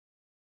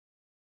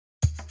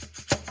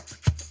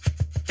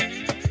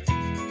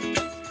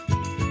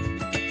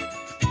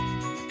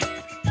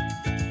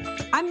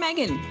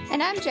Megan.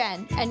 And I'm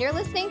Jen, and you're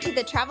listening to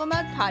the Travel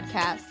Mug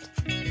Podcast.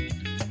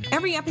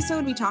 Every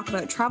episode, we talk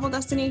about travel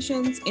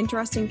destinations,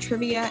 interesting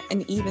trivia,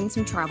 and even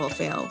some travel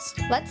fails.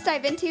 Let's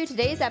dive into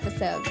today's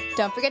episode.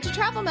 Don't forget to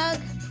travel mug.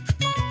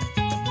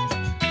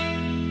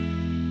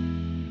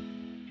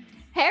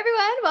 Hey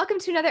everyone, welcome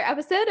to another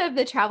episode of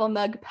the Travel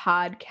Mug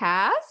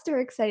Podcast.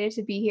 We're excited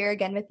to be here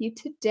again with you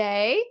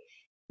today.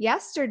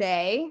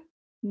 Yesterday,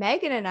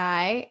 Megan and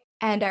I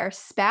and our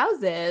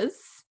spouses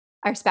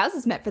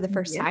met for the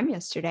first time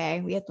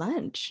yesterday. We had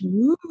lunch.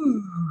 Ooh.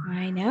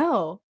 I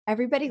know.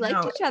 Everybody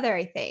liked each other,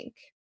 I think.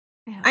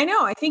 I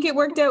know. I think it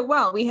worked out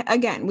well. We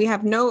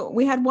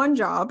had one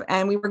job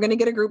and we were going to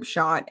get a group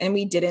shot and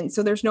we didn't.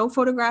 So there's no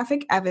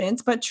photographic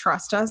evidence, but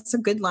trust us, a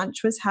good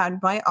lunch was had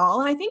by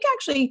all. And I think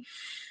actually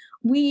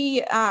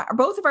we,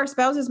 both of our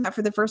spouses met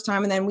for the first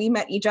time, and then we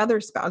met each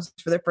other's spouses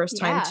for the first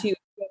time too.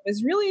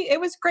 It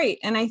was great.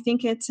 And I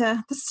think it's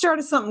the start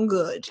of something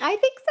good. I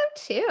think so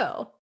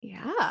too.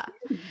 Yeah.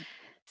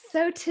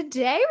 So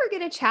today we're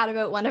going to chat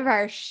about one of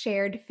our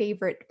shared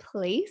favorite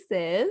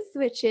places,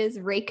 which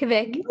is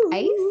Reykjavik,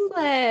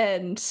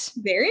 Iceland.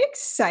 Very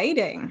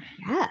exciting.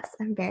 Yes,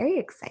 I'm very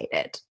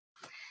excited.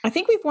 I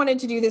think we've wanted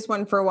to do this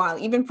one for a while,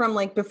 even from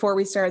like before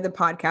we started the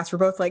podcast. We're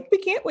both like, we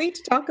can't wait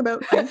to talk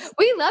about this.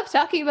 We love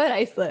talking about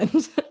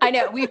Iceland. I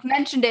know we've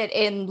mentioned it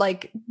in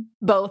like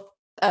both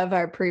of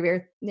our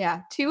previous,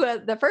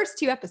 the first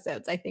two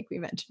episodes, I think we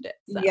mentioned it.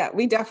 So. Yeah,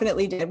 we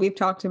definitely did. We've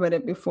talked about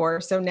it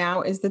before. So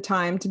now is the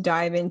time to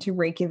dive into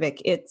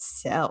Reykjavik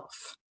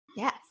itself.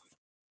 Yes.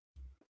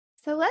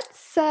 So let's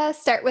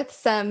start with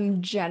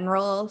some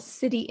general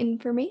city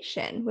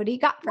information. What do you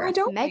got for us,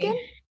 Megan?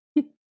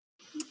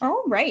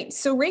 All right.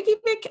 So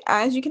Reykjavik,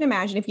 as you can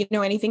imagine, if you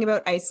know anything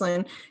about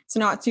Iceland, it's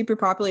not super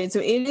populated. So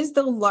it is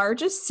the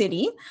largest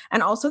city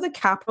and also the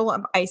capital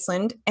of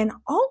Iceland, and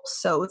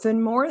also the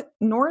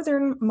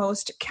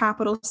northernmost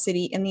capital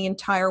city in the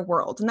entire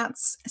world. And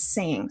that's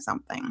saying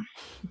something.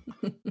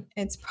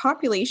 Its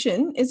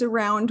population is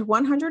around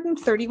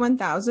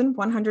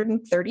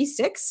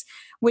 131,136,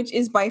 which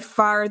is by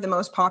far the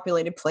most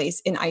populated place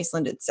in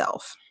Iceland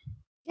itself.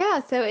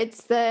 Yeah, so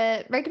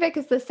Reykjavik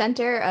is the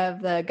center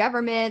of the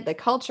government, the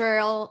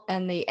cultural,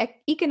 and the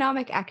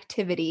economic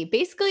activity.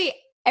 Basically,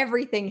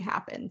 everything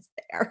happens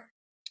there.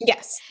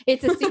 Yes.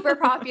 It's a super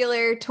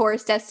popular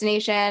tourist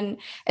destination,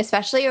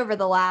 especially over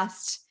the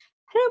last,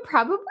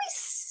 probably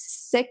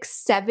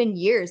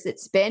 6-7 years.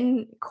 It's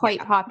been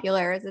quite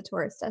popular as a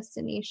tourist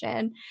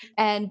destination.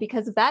 And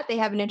because of that, they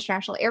have an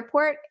international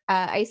airport.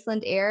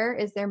 Iceland Air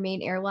is their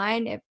main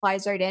airline. It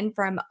flies right in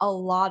from a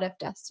lot of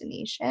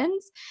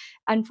destinations.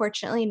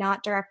 Unfortunately,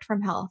 not direct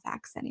from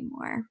Halifax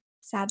anymore.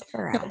 Sad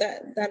for us.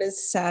 That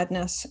is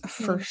sadness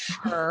for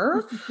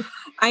sure.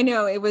 I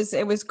know it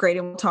was great,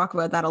 and we'll talk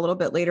about that a little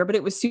bit later, but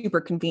it was super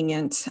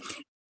convenient.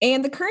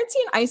 And the currency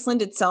in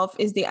Iceland itself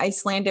is the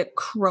Icelandic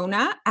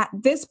krona. At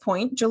this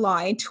point,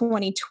 July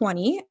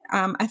 2020,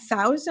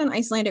 1,000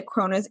 Icelandic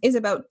kronas is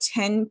about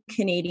 10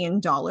 Canadian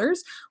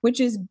dollars,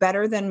 which is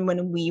better than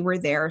when we were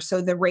there.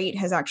 So the rate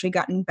has actually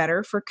gotten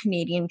better for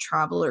Canadian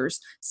travelers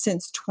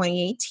since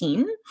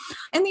 2018.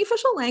 And the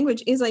official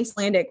language is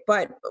Icelandic.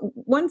 But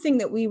one thing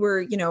that we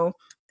were,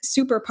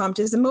 super pumped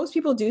is that most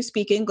people do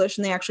speak English,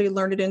 and they actually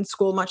learned it in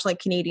school, much like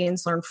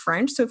Canadians learn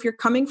French. So if you're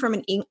coming from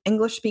an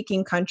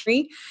English-speaking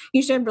country,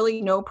 you should have really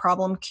no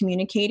problem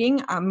communicating.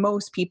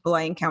 Most people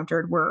I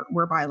encountered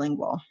were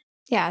bilingual.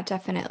 Yeah,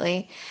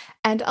 definitely.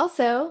 And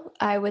also,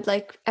 I would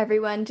like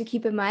everyone to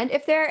keep in mind,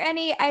 if there are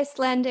any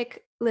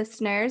Icelandic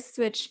listeners,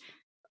 which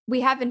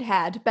we haven't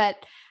had,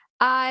 but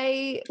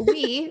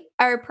we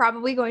are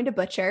probably going to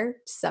butcher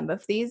some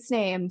of these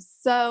names.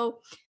 So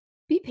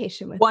be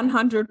patient with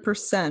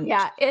 100%.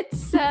 Yeah,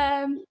 it's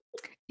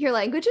your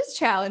language is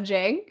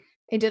challenging.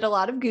 I did a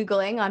lot of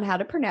Googling on how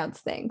to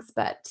pronounce things,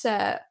 but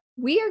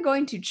we are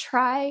going to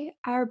try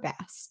our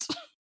best.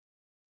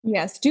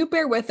 Yes, do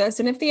bear with us.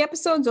 And if the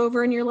episode's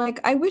over and you're like,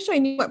 I wish I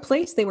knew what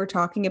place they were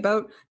talking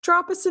about,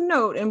 drop us a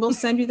note and we'll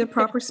send you the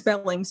proper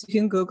spelling so you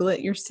can Google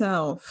it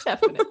yourself.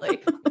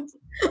 Definitely.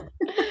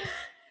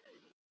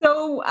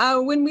 So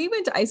when we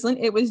went to Iceland,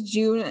 it was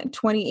June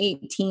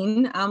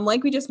 2018.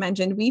 Like we just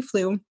mentioned, we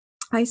flew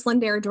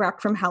Iceland Air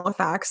direct from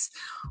Halifax.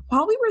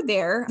 While we were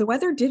there, the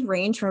weather did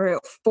range from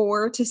about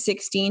 4 to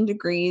 16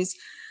 degrees.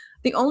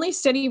 The only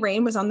steady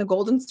rain was on the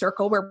Golden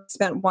Circle, where we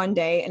spent one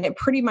day, and it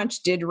pretty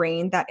much did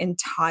rain that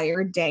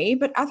entire day.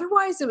 But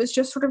otherwise, it was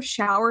just sort of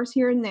showers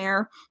here and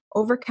there,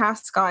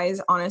 overcast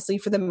skies, honestly,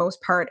 for the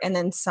most part, and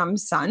then some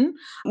sun.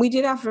 We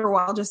did, after a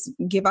while, just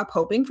give up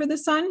hoping for the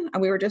sun.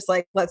 And we were just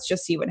like, let's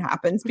just see what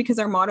happens, because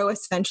our motto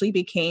essentially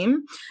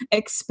became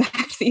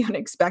expect the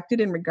unexpected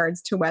in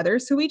regards to weather.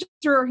 So we just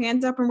threw our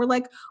hands up and we're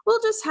like,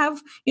 we'll just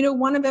have,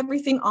 one of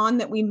everything on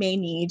that we may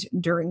need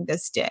during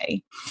this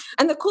day.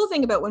 And the cool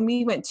thing about when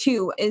we went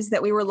too is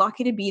that we were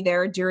lucky to be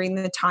there during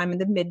the time of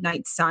the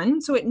midnight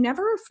sun. So it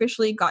never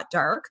officially got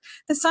dark.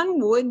 The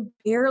sun would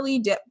barely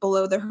dip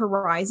below the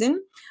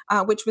horizon.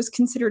 which was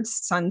considered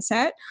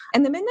sunset.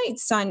 And the midnight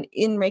sun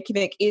in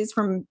Reykjavik is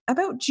from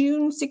about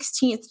June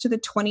 16th to the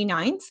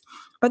 29th.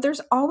 But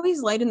there's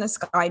always light in the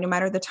sky, no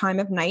matter the time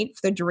of night,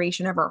 for the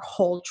duration of our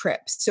whole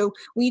trip. So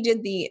we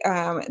did the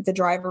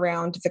drive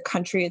around the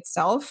country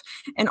itself,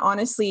 and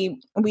honestly,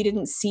 we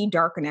didn't see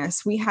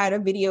darkness. We had a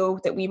video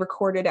that we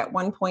recorded at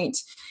one point,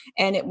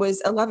 and it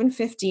was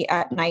 11:50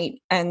 at night,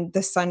 and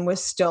the sun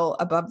was still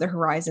above the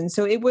horizon.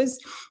 So it was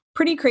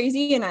pretty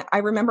crazy. And I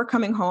remember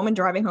coming home and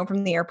driving home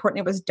from the airport, and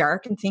it was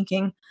dark, and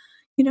thinking,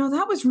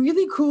 that was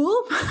really cool,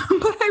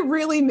 but I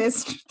really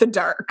missed the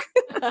dark.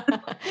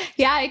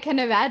 Yeah, I can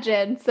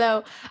imagine.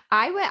 So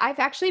I've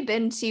actually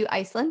been to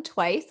Iceland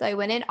twice. I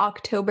went in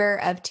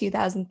October of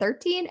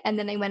 2013, and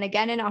then I went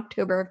again in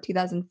October of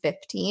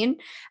 2015.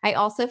 I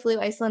also flew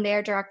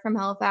Icelandair direct from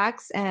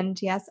Halifax.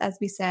 And yes, as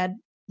we said,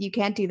 you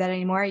can't do that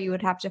anymore. You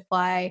would have to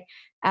fly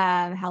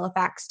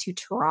Halifax to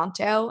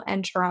Toronto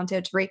and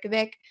Toronto to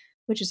Reykjavik,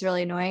 which is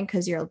really annoying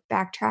because you're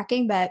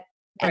backtracking. But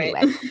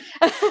anyway,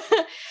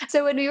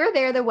 so when we were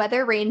there, the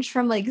weather ranged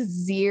from like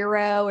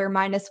 0 or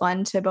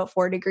 -1 to about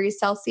 4 degrees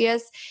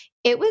Celsius.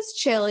 It was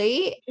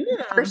chilly.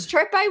 Yeah. First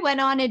trip I went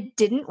on, it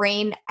didn't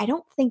rain. I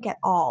don't think at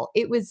all.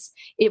 It wasn't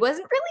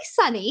really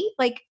sunny.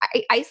 Like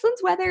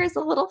Iceland's weather is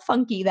a little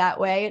funky that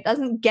way. It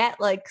doesn't get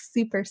like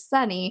super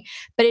sunny,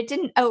 but it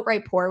didn't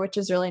outright pour, which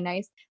is really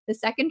nice. The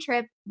second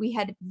trip, we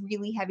had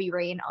really heavy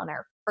rain on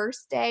our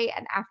first day,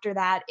 and after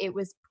that, it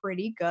was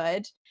pretty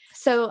good.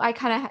 So I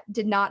kind of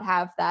did not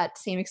have that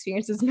same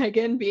experience as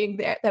Megan being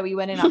there, that we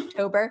went in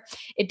October.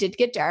 It did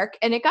get dark,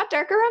 and it got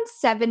dark around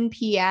 7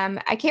 p.m.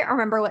 I can't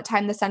remember what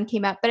time the sun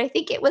came up, but I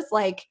think it was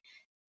like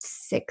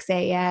 6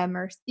 a.m.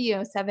 or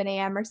 7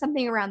 a.m. or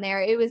something around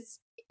there.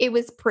 It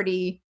was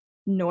pretty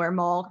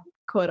normal,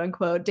 quote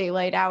unquote,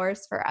 daylight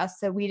hours for us.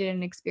 So we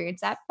didn't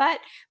experience that, but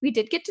we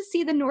did get to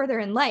see the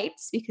Northern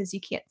Lights, because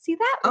you can't see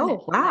that.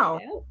 Oh,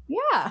 wow.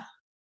 Yeah.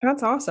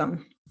 That's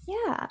awesome.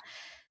 Yeah.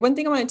 One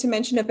thing I wanted to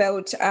mention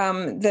about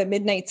the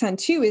midnight sun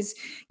too is,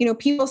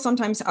 people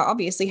sometimes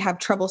obviously have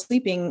trouble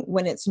sleeping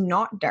when it's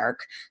not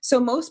dark. So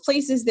most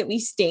places that we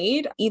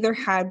stayed either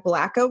had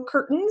blackout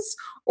curtains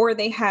or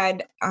they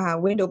had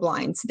window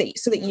blinds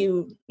so that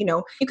you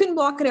couldn't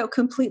block it out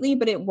completely,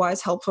 but it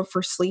was helpful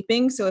for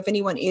sleeping. So if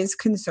anyone is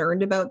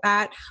concerned about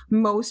that,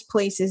 most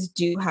places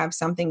do have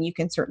something you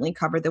can certainly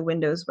cover the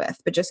windows with,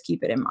 but just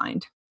keep it in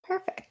mind.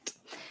 Perfect.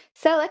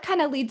 So that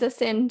kind of leads us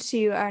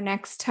into our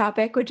next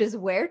topic, which is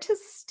where to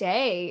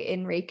stay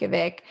in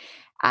Reykjavik.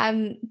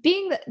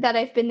 Being that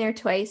I've been there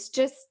twice,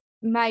 just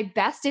my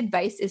best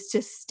advice is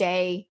to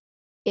stay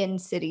in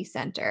city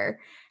center.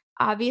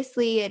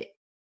 Obviously,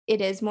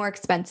 it is more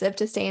expensive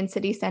to stay in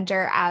city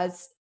center,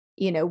 as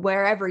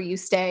wherever you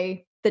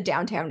stay, the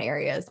downtown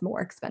area is more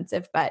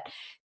expensive. But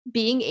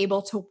being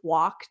able to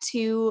walk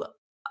to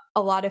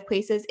a lot of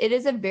places, it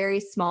is a very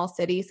small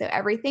city, so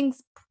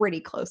everything's pretty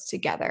close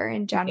together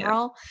in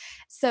general. Yeah.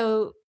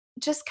 So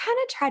just kind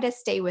of try to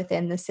stay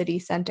within the city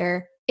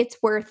center. It's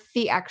worth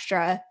the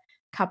extra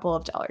couple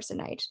of dollars a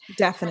night.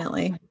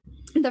 Definitely.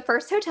 The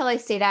first hotel I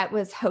stayed at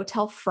was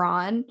Hotel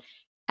Fron.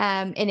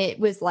 And it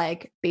was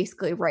like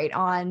basically right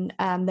on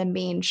the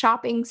main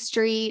shopping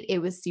street. It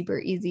was super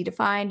easy to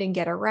find and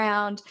get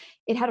around.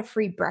 It had a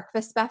free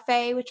breakfast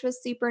buffet, which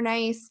was super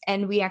nice.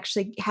 And we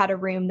actually had a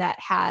room that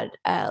had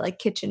like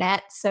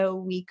kitchenette, so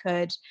we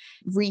could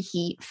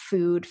reheat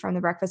food from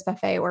the breakfast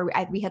buffet, or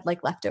we had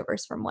like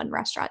leftovers from one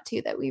restaurant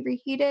too that we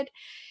reheated.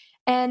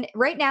 And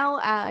right now,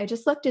 I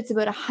just looked, it's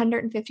about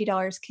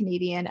 $150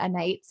 Canadian a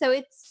night. So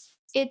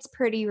it's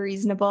pretty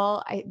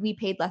reasonable. We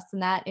paid less than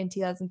that in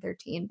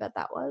 2013, but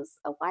that was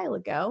a while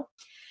ago.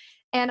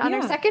 And on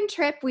our second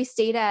trip, we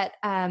stayed at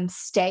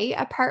Stay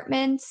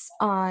Apartments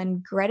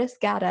on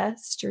Gretisgata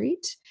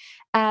Street.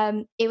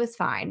 It was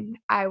fine.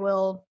 I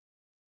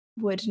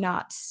would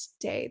not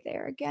stay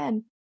there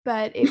again,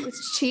 but it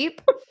was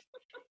cheap.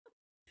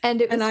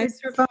 And I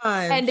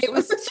survived. And it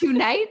was 2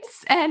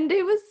 nights, and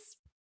it was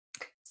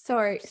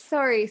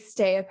sorry,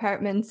 Stay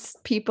Apartments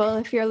people,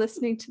 if you're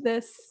listening to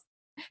this.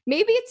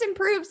 Maybe it's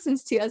improved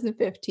since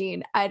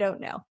 2015. I don't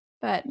know,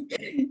 but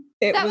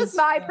that was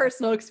my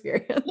personal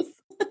experience.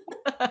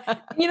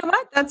 You know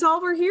what? That's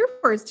all we're here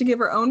for, is to give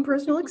our own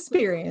personal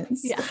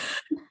experience. Yeah.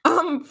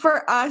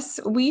 For us,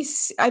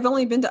 I've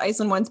only been to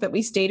Iceland once, but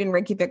we stayed in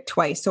Reykjavik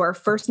twice. So our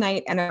first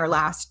night and our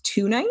last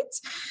 2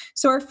 nights.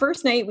 So our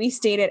first night, we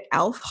stayed at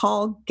Elf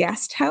Hall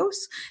Guest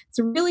House. It's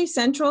really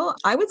central.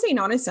 I would say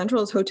not as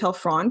central as Hotel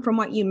Fron from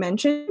what you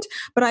mentioned,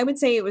 but I would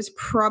say it was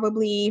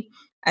probably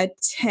a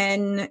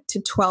 10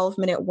 to 12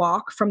 minute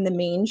walk from the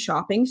main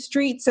shopping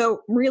street.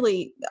 So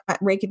really,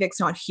 Reykjavik's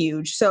not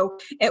huge. So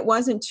it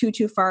wasn't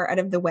too far out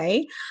of the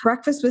way.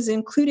 Breakfast was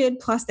included,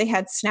 plus they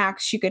had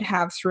snacks you could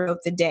have throughout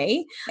the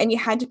day. And you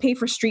had to pay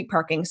for street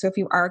parking. So if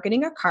you are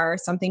getting a car,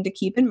 something to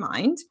keep in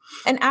mind.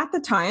 And at the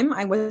time,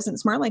 I wasn't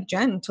smart like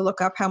Jen to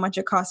look up how much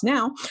it costs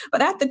now.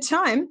 But at the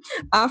time,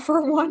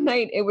 for one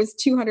night, it was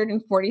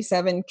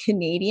 247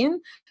 Canadian.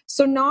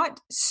 So not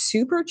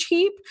super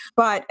cheap,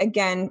 but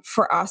again,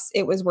 for us,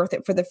 it was worth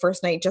it for the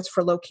first night just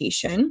for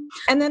location.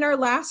 And then our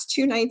last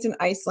 2 nights in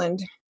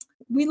Iceland,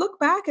 we look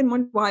back and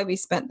wonder why we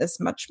spent this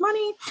much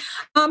money.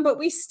 But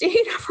we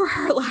stayed for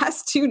our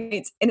last 2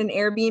 nights in an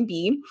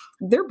Airbnb.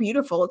 They're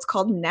beautiful. It's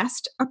called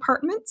Nest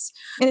Apartments,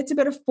 and it's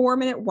about a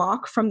 4-minute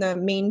walk from the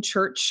main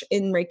church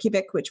in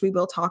Reykjavik, which we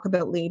will talk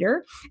about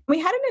later. We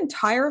had an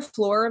entire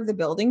floor of the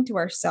building to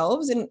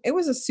ourselves, and it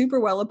was a super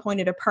well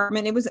appointed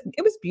apartment. It was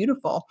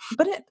beautiful,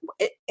 but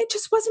it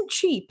just wasn't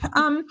cheap.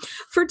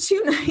 For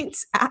 2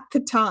 nights at the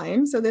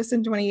time, so this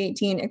in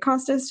 2018, it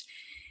cost us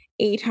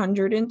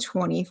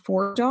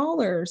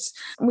 $824.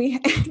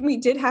 We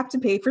did have to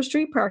pay for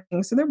street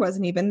parking, so there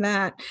wasn't even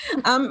that.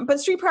 But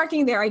street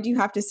parking there, I do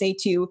have to say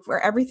too, for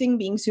everything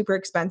being super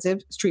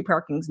expensive, street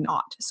parking's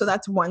not. So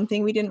that's one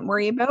thing we didn't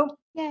worry about.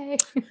 Yay.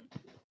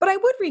 But I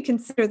would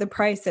reconsider the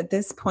price at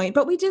this point.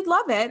 But we did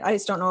love it. I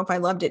just don't know if I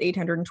loved it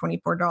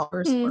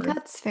 $824.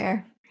 That's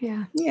fair.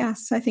 Yeah.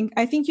 Yes, I think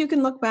you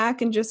can look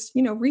back and just,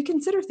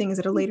 reconsider things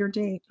at a later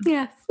date.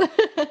 Yes.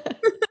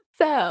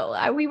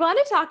 So we want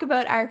to talk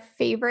about our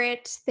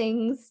favorite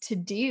things to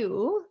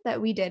do that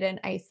we did in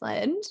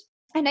Iceland.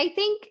 And I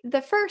think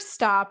the first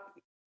stop,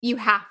 you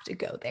have to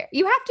go there.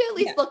 You have to at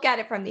least look at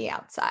it from the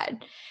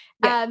outside.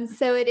 Yeah.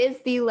 So it is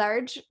the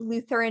large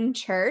Lutheran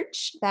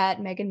church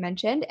that Megan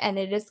mentioned, and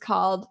it is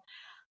called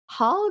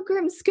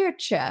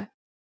Hallgrímskirkja.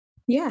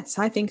 Yes,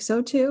 I think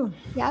so too.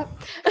 Yep.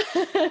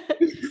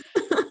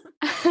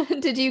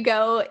 Did you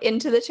go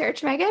into the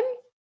church, Megan?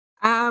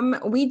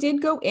 We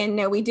did go in.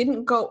 Now, we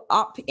didn't go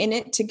up in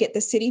it to get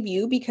the city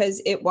view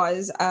because it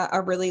was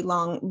a really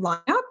long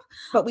lineup,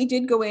 but we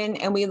did go in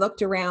and we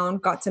looked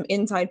around, got some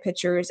inside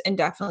pictures and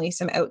definitely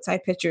some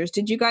outside pictures.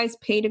 Did you guys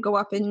pay to go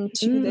up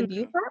into the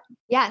view part?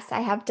 Yes,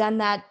 I have done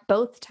that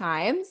both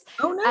times.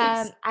 Oh,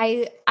 nice.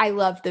 I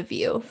love the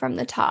view from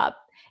the top.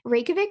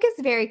 Reykjavik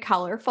is very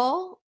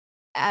colorful.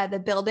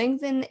 The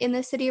buildings in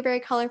the city are very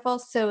colorful.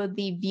 So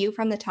the view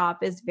from the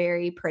top is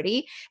very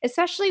pretty,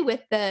 especially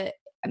with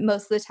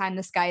most of the time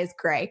the sky is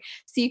gray.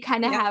 So you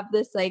kind of have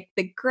this like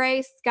the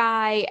gray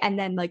sky and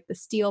then like the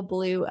steel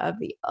blue of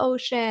the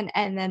ocean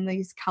and then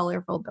these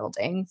colorful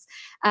buildings.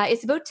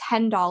 It's about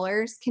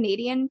 $10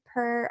 Canadian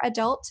per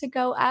adult to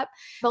go up.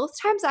 Both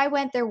times I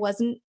went, there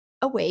wasn't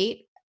a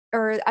wait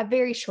or a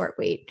very short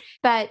wait,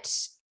 but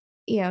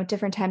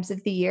different times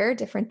of the year,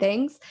 different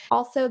things.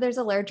 Also, there's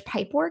a large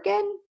pipe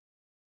organ.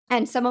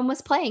 And someone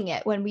was playing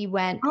it when we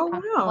went on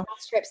the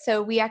last trip.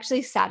 So we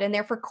actually sat in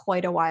there for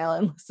quite a while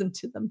and listened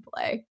to them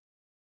play.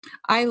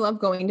 I love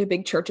going to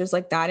big churches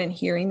like that and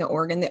hearing the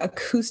organ. The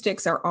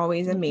acoustics are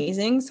always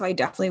amazing. So I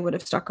definitely would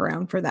have stuck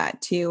around for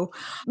that too.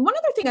 One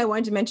other thing I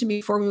wanted to mention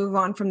before we move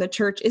on from the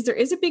church is there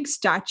is a big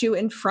statue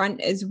in front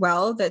as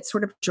well that's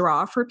sort of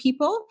draw for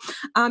people.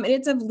 And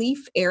it's of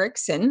Leif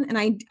Erikson. And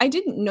I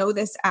didn't know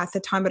this at the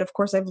time, but of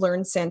course I've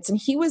learned since. And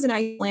he was an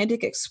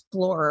Icelandic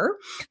explorer,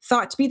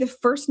 thought to be the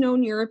first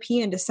known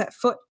European to set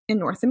foot in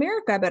North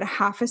America about a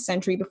half a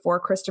century before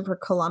Christopher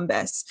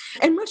Columbus.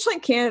 And much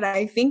like Canada,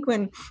 I think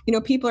when,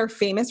 people are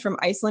famous from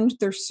Iceland,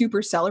 they're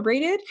super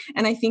celebrated.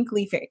 And I think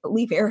Leif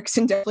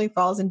Erikson definitely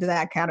falls into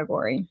that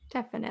category.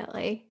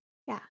 Definitely.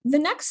 Yeah. The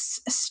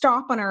next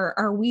stop on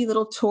our wee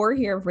little tour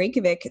here of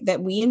Reykjavik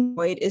that we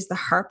enjoyed is the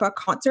Harpa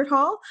Concert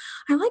Hall.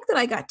 I like that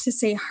I got to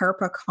say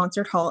Harpa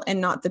Concert Hall and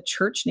not the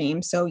church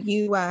name. So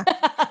you got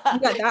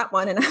that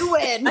one and I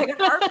win. I got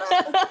Harpa.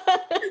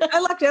 I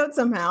lucked out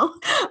somehow.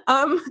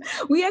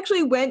 We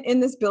actually went in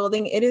this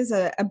building. It is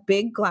a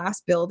big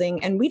glass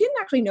building and we didn't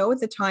actually know at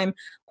the time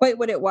quite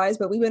what it was,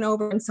 but we went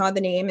over and saw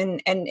the name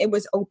and it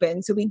was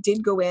open. So we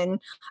did go in.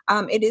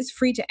 It is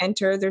free to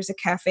enter. There's a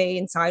cafe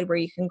inside where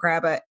you can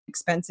grab a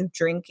expensive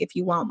drink if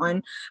you want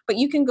one, but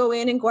you can go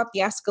in and go up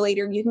the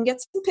escalator. You can get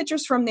some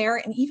pictures from there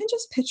and even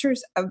just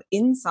pictures of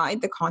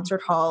inside the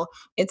concert hall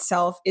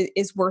itself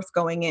is worth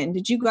going in.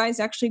 Did you guys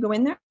actually go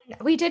in there?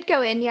 We did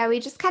go in. Yeah, we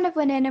just kind of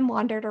went in and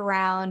wandered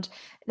around.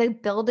 The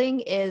building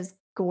is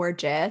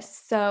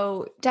gorgeous.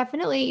 So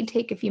definitely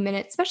take a few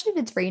minutes, especially if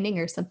it's raining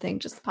or something,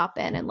 just pop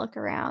in and look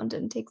around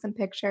and take some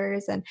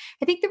pictures. And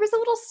I think there was a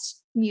little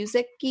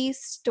music-y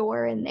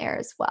store in there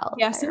as well.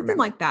 Yeah, something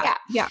like that.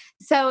 Yeah.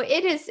 So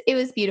it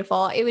was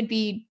beautiful. It would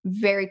be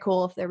very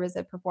cool if there was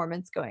a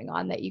performance going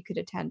on that you could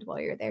attend while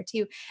you're there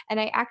too. And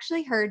I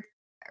actually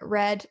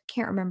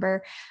can't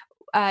remember,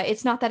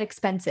 it's not that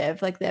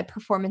expensive. Like the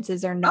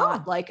performances are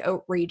not like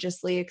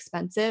outrageously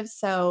expensive.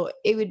 So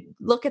it would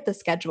look at the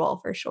schedule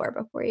for sure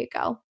before you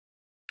go.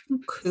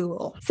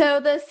 Cool.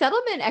 So the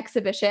settlement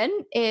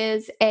exhibition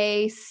is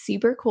a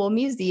super cool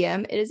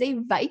museum. It is a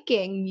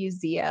Viking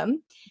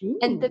museum. Ooh.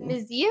 And the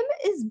museum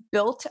is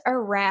built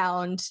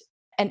around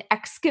an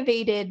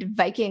excavated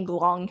Viking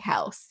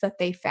longhouse that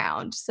they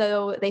found.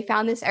 So they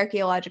found this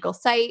archaeological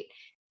site,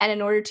 and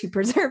in order to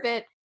preserve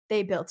it,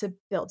 they built a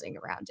building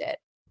around it.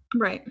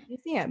 Right.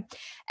 Museum.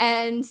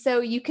 And so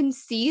you can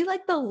see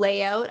like the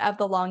layout of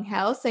the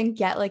longhouse and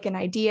get like an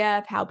idea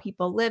of how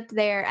people lived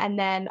there. And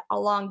then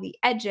along the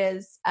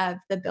edges of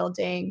the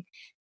building,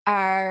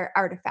 are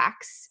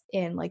artifacts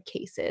in like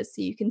cases.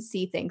 So you can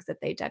see things that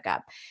they dug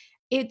up.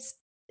 It's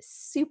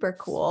super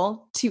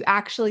cool to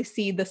actually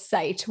see the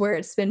site where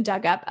it's been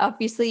dug up.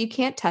 Obviously, you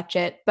can't touch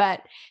it,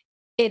 but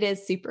it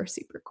is super,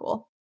 super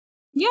cool.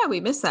 Yeah,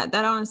 we missed that.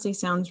 That honestly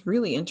sounds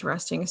really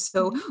interesting.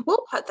 So Mhm.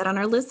 we'll put that on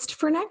our list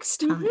for next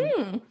time.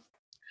 Mhm.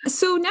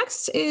 So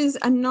next is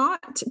a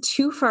not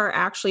too far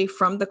actually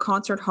from the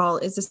concert hall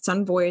is the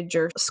Sun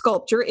Voyager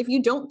sculpture. If you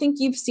don't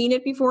think you've seen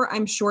it before,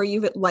 I'm sure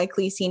you've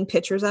likely seen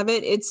pictures of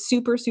it. It's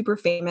super, super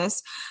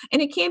famous.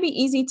 And it can be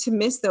easy to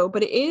miss though,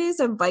 but it is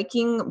a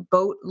Viking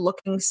boat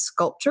looking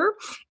sculpture.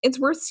 It's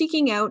worth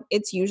seeking out.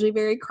 It's usually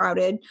very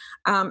crowded.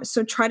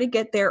 So try to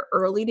get there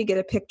early to get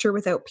a picture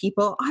without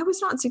people. I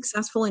was not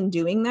successful in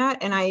doing that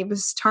and I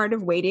was tired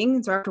of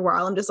waiting. So after a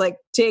while, I'm just like,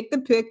 take the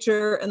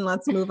picture and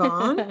let's move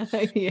on.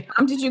 Yeah.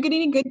 Did you get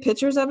any good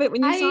pictures of it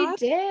when you saw I it?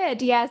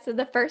 did. Yeah. So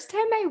the first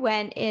time I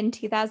went in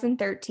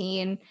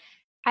 2013,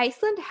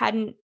 Iceland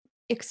hadn't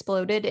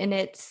exploded in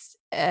its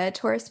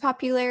tourist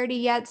popularity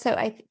yet. So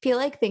I feel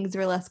like things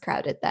were less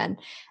crowded then.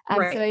 So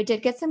Right. I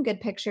did get some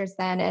good pictures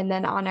then. And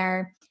then on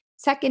our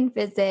second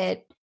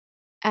visit,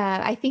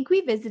 I think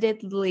we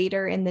visited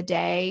later in the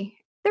day.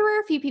 There were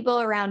a few people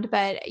around,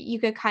 but you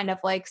could kind of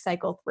like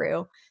cycle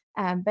through.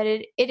 But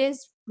it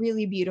is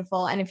really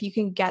beautiful, and if you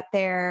can get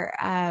there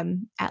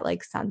at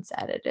like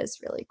sunset, it is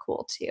really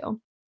cool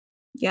too.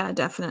 Yeah,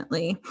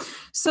 definitely.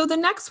 So the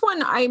next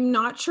one, I'm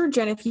not sure,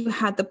 Jen, if you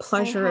had the I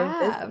pleasure of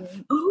have.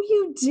 visiting. Oh,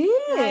 you I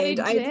did.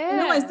 I didn't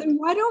realize. did. Then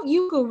why don't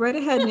you go right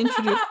ahead and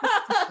introduce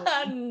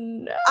it to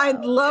me? No.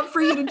 I'd love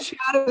for you to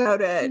chat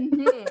about it.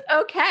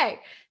 Okay,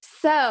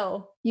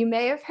 so you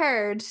may have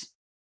heard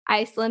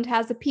Iceland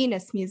has a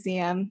penis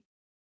museum.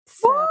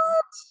 So What?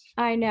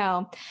 I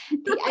know.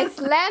 The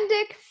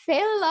Icelandic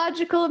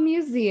Philological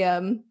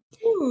Museum.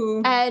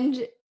 Ooh.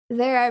 And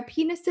there are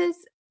penises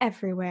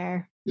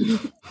everywhere.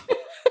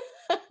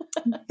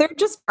 There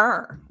just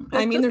are.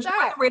 There I mean, just there's no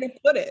are. other way to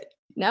put it.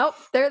 Nope,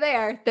 they're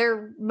there.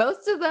 They're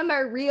most of them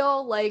are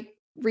real, like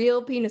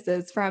real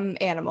penises from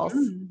animals.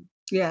 Mm.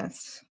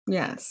 Yes,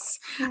 yes.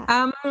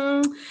 Yeah.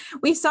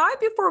 We saw it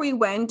before we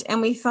went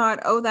and we thought,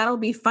 oh, that'll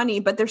be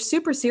funny, but they're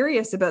super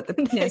serious about the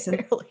penis They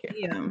and really are.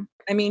 museum.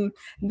 I mean,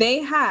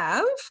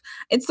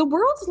 it's the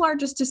world's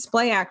largest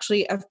display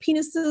actually of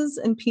penises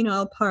and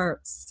penile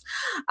parts.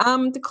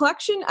 The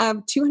collection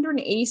of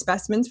 280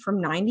 specimens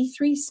from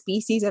 93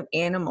 species of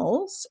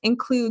animals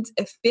includes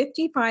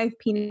 55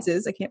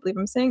 penises. I can't believe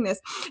I'm saying this,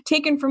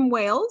 taken from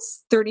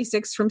whales,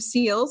 36 from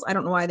seals. I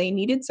don't know why they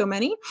needed so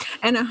many,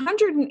 and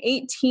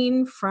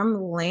 118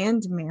 from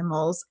land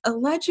mammals,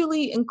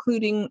 allegedly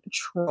including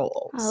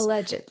trolls.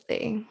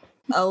 Allegedly.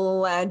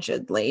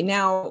 Allegedly.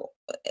 Now,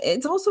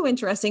 it's also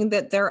interesting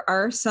that there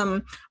are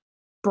some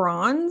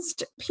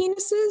bronzed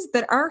penises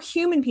that are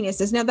human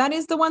penises. Now, that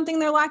is the one thing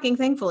they're lacking,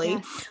 thankfully,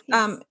 Yes.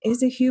 Yes.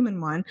 is a human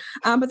one.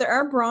 But there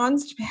are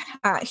bronzed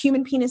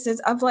human penises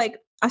of like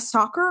a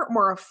soccer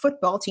or a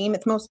football team.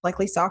 It's most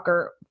likely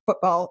soccer,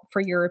 football for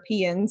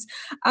Europeans.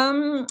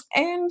 And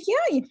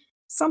yeah,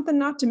 something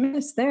not to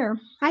miss there.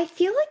 I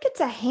feel like it's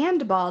a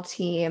handball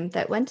team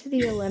that went to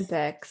the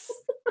Olympics.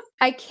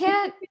 I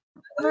can't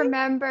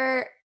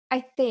remember. I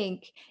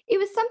think it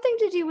was something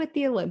to do with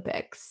the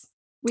Olympics.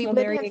 We Well,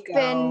 would there you have go.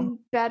 been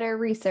better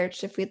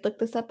researched if we'd looked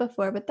this up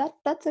before, but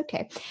that's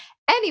okay.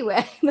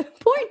 Anyway, the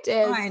point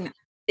is Fine.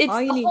 it's All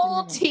you the need to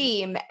whole know.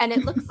 team and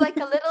it looks like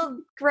a little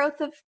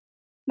growth of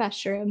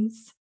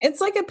mushrooms.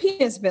 It's like a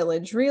penis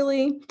village,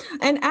 really.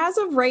 And as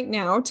of right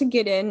now, to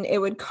get in, it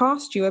would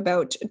cost you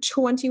about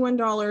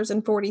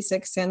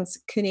 $21.46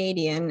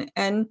 Canadian.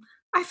 And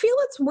I feel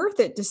it's worth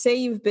it to say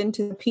you've been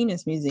to the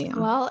penis museum.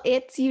 Well,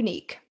 it's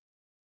unique.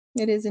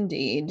 It is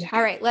indeed.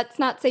 All right, let's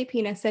not say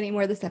penis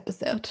anymore this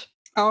episode.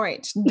 All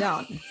right,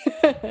 done.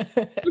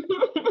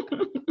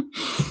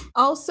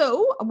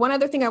 Also, one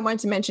other thing I wanted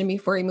to mention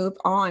before we move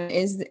on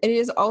is it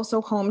is also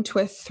home to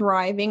a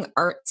thriving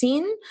art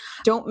scene.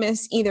 Don't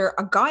miss either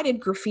a guided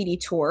graffiti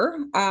tour,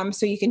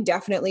 so you can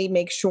definitely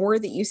make sure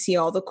that you see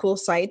all the cool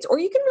sites, or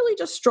you can really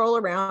just stroll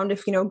around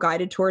if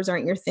guided tours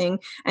aren't your thing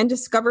and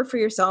discover for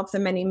yourself the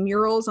many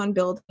murals on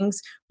buildings,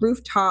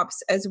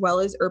 rooftops, as well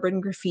as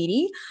urban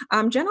graffiti.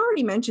 Jen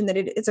already mentioned that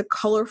it's a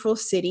colorful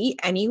city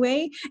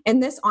anyway,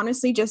 and this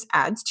honestly just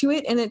adds to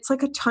it. And it's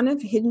like a ton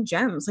of hidden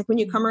gems. Like when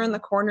you come around the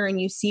corner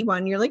and you see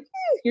one, you're like,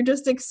 you're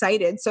just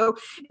excited. So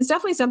it's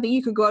definitely something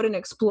you could go out and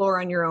explore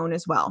on your own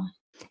as well.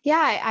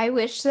 Yeah, I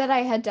wish that I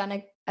had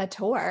done a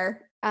tour.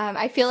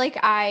 I feel like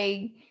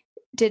I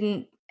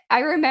didn't. I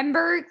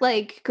remember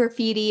like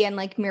graffiti and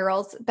like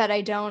murals, but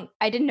I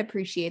didn't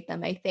appreciate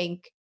them, I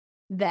think,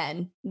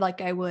 then like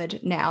I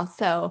would now.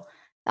 So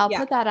I'll Yeah.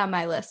 put that on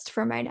my list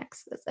for my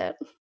next visit.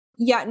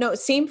 Yeah, no,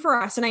 same for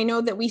us. And I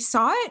know that we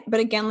saw it, but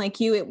again, like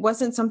you, it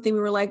wasn't something we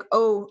were like,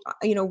 oh,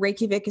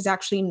 Reykjavik is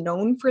actually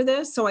known for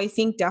this. So I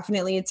think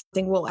definitely it's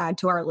something we'll add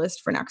to our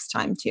list for next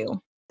time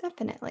too.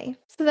 Definitely.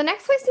 So the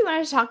next place we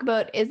wanted to talk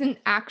about isn't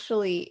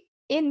actually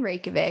in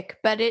Reykjavik,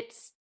 but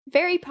it's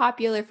very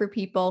popular for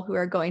people who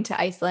are going to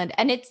Iceland,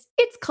 and it's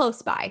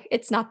close by.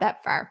 It's not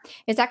that far.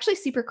 It's actually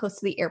super close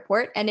to the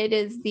airport, and it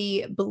is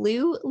the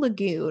Blue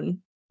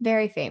Lagoon.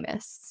 Very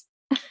famous.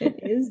 It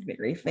is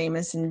very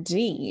famous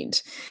indeed.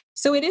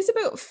 So it is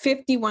about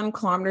 51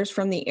 kilometers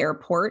from the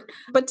airport,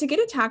 but to get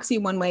a taxi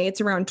one way, it's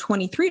around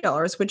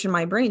 $23, which in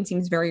my brain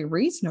seems very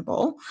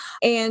reasonable.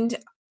 And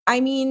I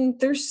mean,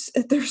 there's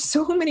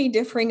so many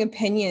differing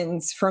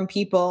opinions from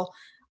people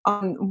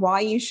on why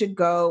you should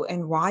go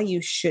and why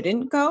you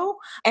shouldn't go.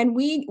 And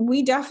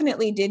we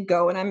definitely did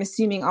go, and I'm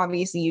assuming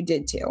obviously you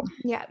did too.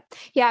 Yeah.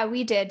 Yeah,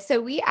 we did.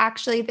 So we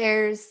actually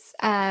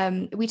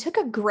we took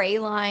a Gray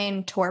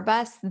Line tour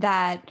bus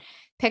that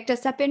picked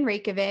us up in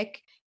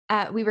Reykjavik.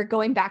 We were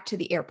going back to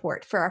the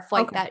airport for our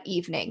flight Okay. that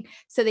evening.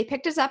 So they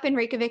picked us up in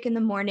Reykjavik in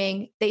the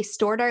morning. They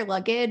stored our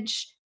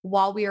luggage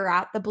while we were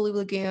at the Blue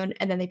Lagoon,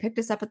 and then they picked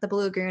us up at the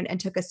Blue Lagoon and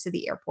took us to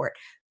the airport,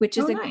 which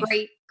is Oh, a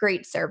nice.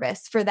 great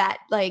service for that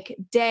like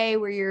day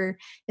where you're,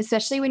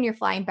 especially when you're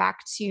flying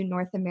back to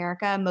North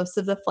America. Most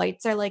of the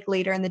flights are like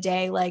later in the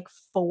day, like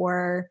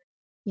 4,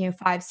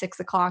 5, 6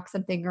 o'clock,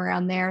 something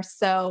around there.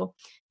 So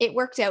it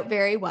worked out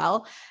very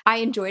well. I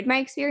enjoyed my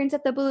experience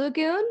at the Blue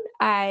Lagoon.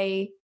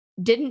 I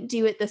didn't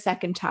do it the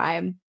second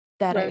time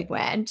that I Right.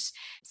 went.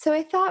 So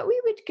I thought we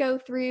would go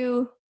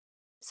through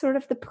sort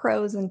of the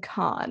pros and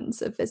cons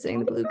of visiting Oh,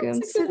 the Blue Lagoon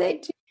that's a so good that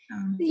idea.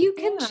 you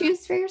can Yeah.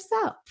 choose for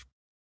yourself.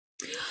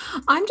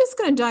 I'm just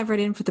going to dive right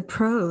in for the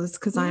pros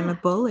because I'm a Yeah,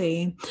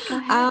 bully. go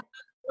Um, ahead.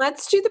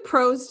 let's do the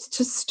pros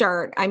to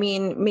start. I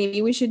mean,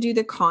 maybe we should do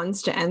the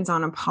cons to end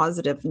on a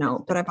positive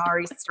note, but I've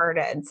already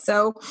started.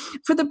 So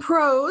for the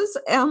pros,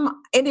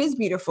 it is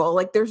beautiful.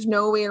 Like there's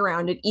no way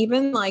around it.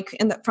 Even like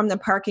from the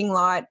parking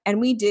lot, and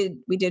we did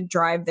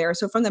drive there.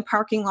 So from the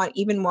parking lot,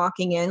 even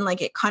walking in,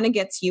 like it kind of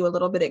gets you a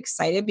little bit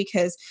excited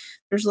because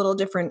there's little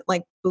different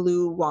like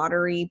blue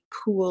watery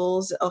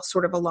pools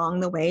sort of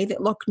along the way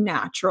that look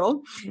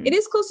natural. It Mhm.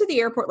 is close to the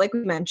airport, like we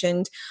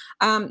mentioned.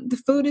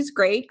 The food is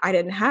great. I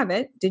didn't have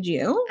it. Did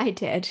you? I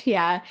did.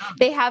 Yeah. Um,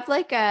 They have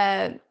like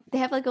a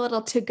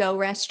little to-go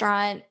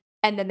restaurant,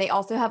 and then they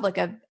also have like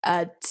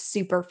a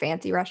super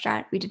fancy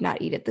restaurant. We did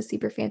not eat at the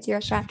super fancy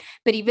restaurant,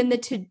 but even the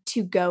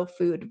to-go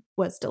food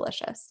was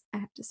delicious, I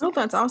have to say. Oh,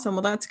 that's awesome.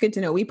 Well, that's good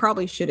to know. We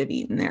probably should have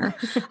eaten there.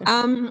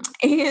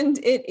 And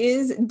it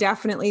is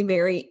definitely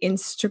very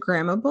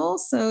Instagrammable.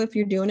 So if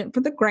you're doing it for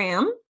the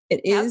gram,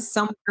 it Yep. is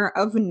somewhere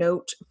of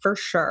note for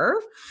sure.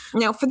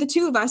 Now, for the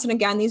two of us, and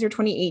again, these are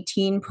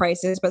 2018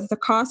 prices, but the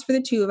cost for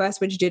the two of us,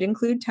 which did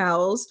include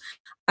towels,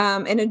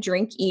 and a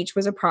drink each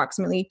was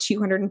approximately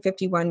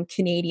 251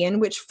 Canadian,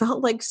 which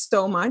felt like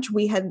so much.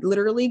 We had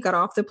literally got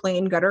off the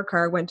plane, got our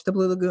car, went to the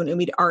Blue Lagoon, and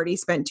we'd already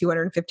spent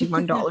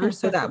 $251.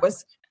 So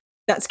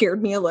that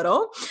scared me a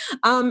little.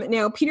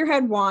 Now, Peter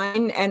had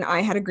wine and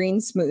I had a green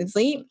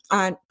smoothie.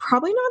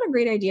 Probably not a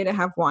great idea to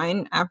have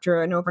wine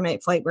after an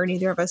overnight flight where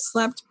neither of us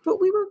slept, but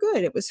we were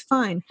good. It was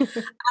fine.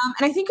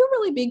 And I think a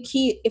really big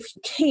key,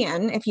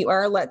 if you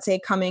are, let's say,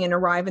 coming and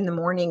arrive in the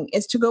morning,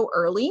 is to go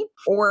early,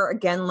 or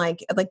again,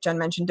 like Jen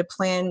mentioned, to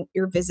plan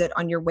your visit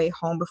on your way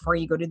home before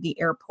you go to the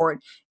airport.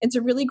 It's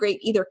a really great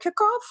either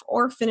kickoff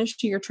or finish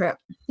to your trip.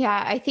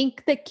 Yeah, I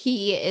think the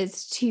key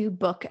is to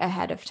book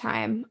ahead of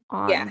time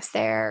on Yes.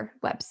 their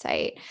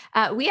website.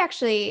 We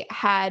actually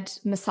had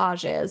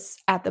massages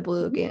at the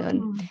Blue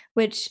Lagoon, Mm.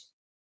 which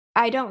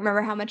I don't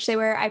remember how much they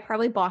were. I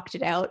probably blocked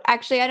it out.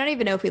 Actually, I don't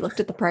even know if we looked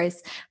at the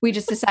price. We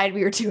just decided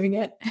we were doing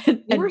it.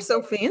 You were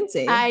so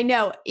fancy. I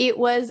know it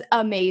was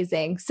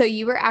amazing. So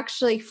you were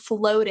actually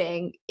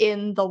floating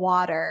in the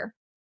water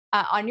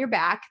on your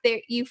back. There,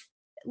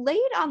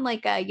 laid on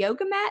like a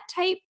yoga mat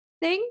type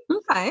thing,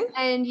 Okay.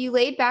 and you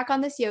laid back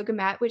on this yoga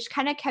mat, which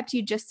kind of kept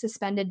you just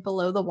suspended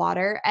below the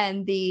water.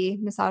 And the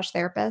massage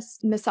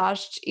therapist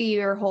massaged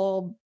your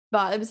whole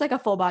body. It was like a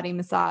full body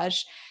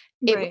massage.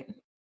 It Right.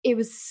 it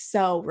was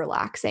so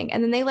relaxing.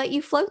 And then they let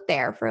you float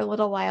there for a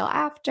little while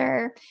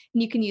after.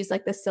 And you can use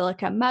like the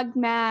silica mug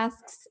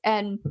masks.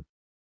 And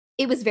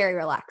it was very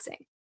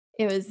relaxing.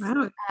 It was,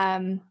 Wow.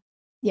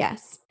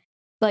 yes.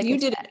 Like I You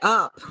did said, it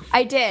up.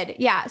 I did.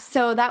 Yeah.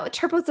 So that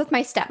trip was with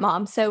my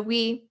stepmom. So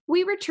we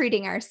were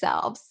treating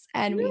ourselves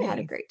and we had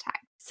a Nice. great time.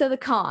 So the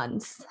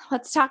cons.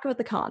 Let's talk about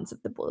the cons of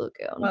the Blue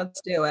Lagoon.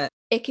 Let's do it.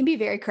 It can be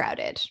very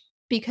crowded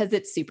because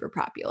it's super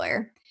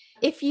popular.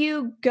 If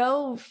you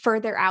go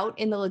further out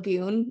in the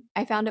lagoon,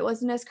 I found it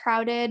wasn't as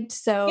crowded. Yep.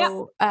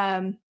 So,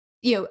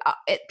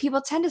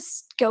 people tend to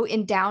go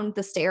in down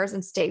the stairs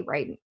and stay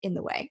right in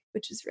the way,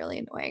 which is really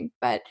annoying.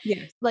 But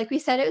Yes. like we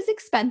said, it was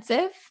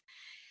expensive.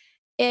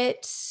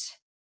 It,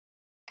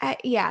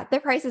 yeah, the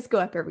prices go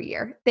up every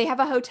year. They have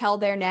a hotel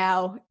there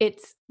now.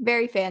 It's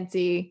very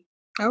fancy.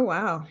 Oh,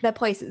 wow. The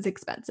place is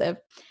expensive.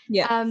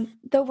 Yeah.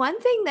 The one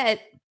thing that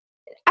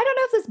I don't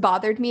know if this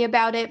bothered me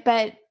about it,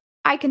 but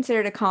I consider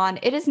it a con.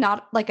 It is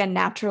not like a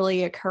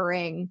naturally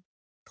occurring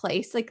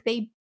place. Like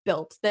they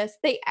built this,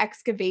 they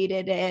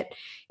excavated it.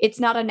 It's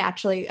not a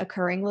naturally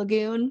occurring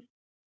lagoon,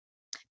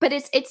 but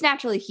it's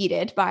naturally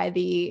heated by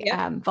the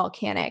Yep.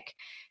 volcanic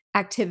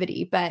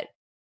activity. But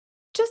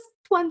just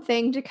one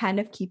thing to kind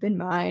of keep in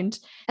mind.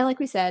 And like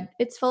we said,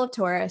 it's full of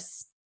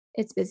tourists.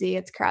 It's busy,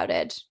 it's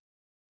crowded,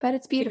 but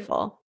it's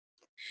beautiful.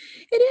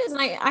 It is.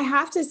 And I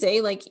have to say,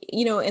 like,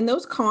 and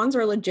those cons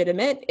are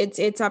legitimate.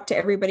 It's up to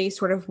everybody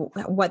sort of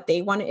what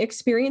they want to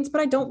experience, but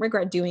I don't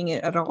regret doing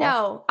it at all.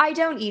 No, I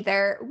don't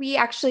either. We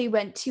actually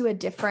went to a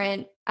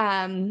different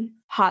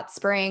hot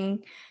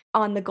spring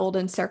on the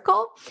Golden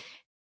Circle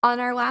on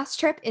our last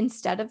trip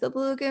instead of the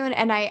Blue Lagoon.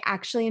 And I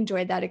actually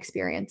enjoyed that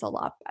experience a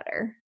lot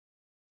better.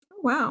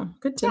 Wow.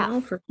 Good to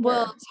know for sure.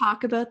 We'll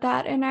talk about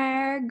that in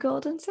our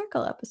Golden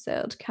Circle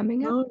episode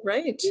coming up. All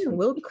right.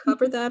 We'll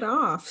cover that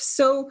off.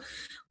 So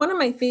one of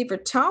my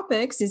favorite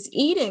topics is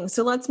eating.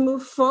 So let's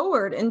move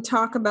forward and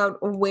talk about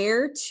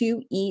where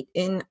to eat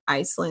in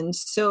Iceland.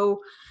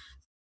 So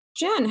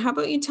Jen, how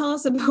about you tell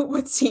us about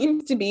what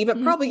seems to be,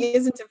 but probably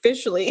isn't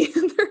officially.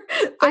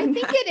 I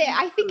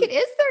think it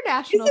is their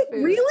national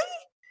food. Really?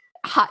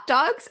 Hot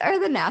dogs are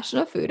the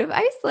national food of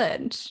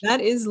Iceland.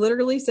 That is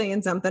literally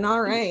saying something.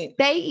 All right.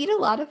 They eat a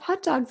lot of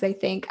hot dogs, I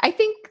think. I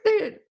think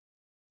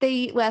they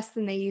eat less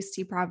than they used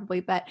to probably,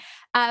 but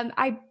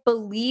I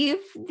believe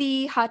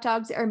the hot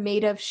dogs are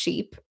made of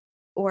sheep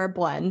or a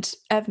blend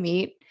of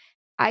meat.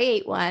 I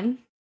ate one.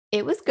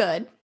 It was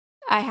good.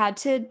 I had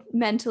to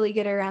mentally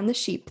get around the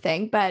sheep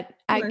thing, but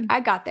I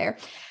got there.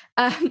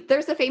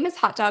 There's a famous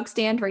hot dog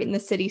stand right in the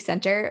city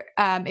center.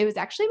 It was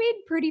actually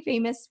made pretty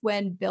famous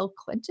when Bill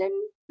Clinton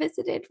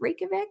visited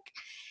Reykjavik.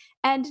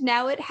 And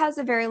now it has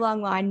a very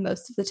long line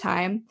most of the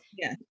time.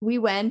 Yeah. We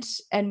went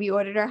and we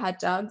ordered our hot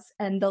dogs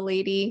and the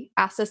lady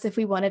asked us if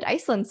we wanted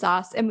Iceland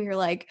sauce. And we were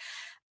like,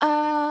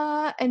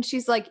 and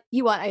she's like,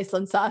 you want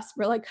Iceland sauce?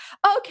 We're like,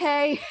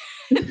 okay.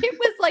 It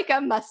was like a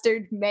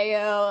mustard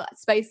mayo,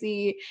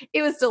 spicy.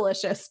 It was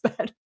delicious,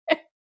 but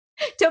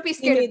don't be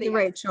scared. You made the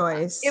right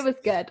choice. It was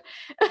good.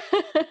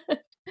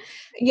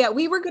 Yeah,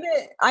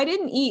 I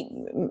didn't eat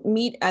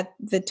meat at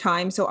the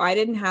time, so I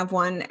didn't have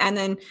one. And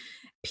then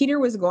Peter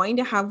was going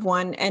to have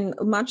one. And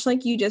much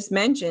like you just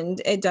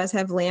mentioned, it does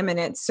have lamb in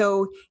it.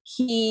 So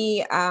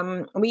we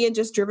had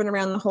just driven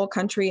around the whole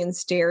country and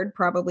stared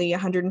probably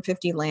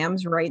 150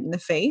 lambs right in the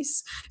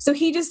face. So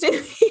he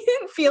didn't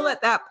feel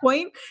at that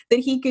point that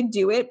he could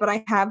do it. But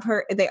I have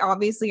heard they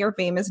obviously are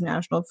famous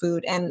national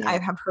food, and I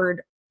have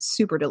heard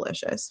super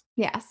delicious.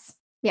 Yes.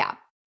 Yeah.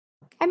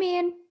 I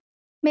mean,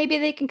 maybe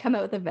they can come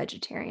out with a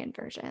vegetarian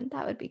version.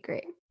 That would be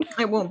great.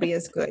 It won't be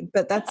as good,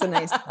 but that's a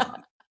nice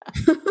thought.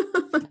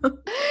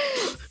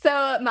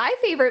 So my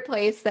favorite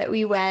place that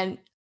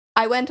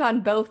I went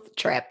on both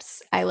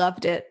trips. I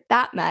loved it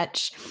that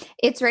much.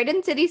 It's right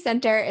in city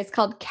center. It's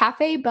called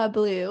Cafe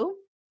Babalu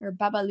or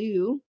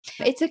Babalu.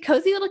 It's a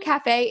cozy little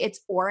cafe.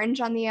 It's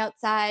orange on the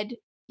outside.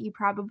 You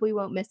probably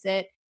won't miss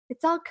it.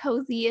 It's all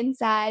cozy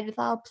inside with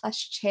all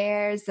plush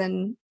chairs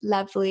and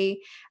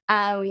lovely.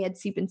 We had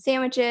soup and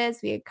sandwiches.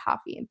 We had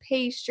coffee and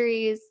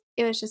pastries.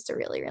 It was just a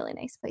really, really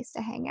nice place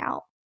to hang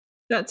out.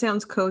 That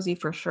sounds cozy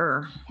for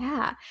sure.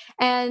 Yeah.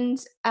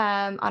 And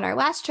on our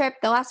last trip,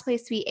 the last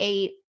place we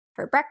ate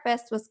for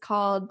breakfast was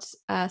called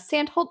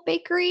Sandholt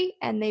Bakery,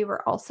 and they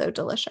were also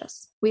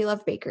delicious. We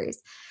love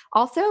bakeries.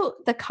 Also,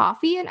 the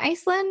coffee in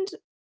Iceland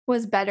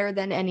was better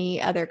than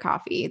any other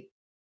coffee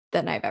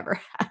than I've ever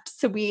had.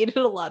 So we ate at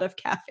a lot of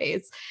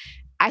cafes.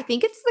 I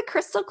think it's the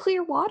crystal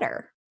clear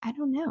water. I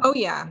don't know. Oh,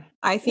 yeah.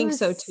 I think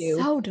so too.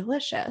 So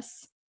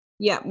delicious.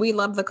 Yeah, we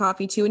love the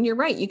coffee too. And you're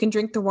right. You can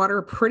drink the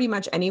water pretty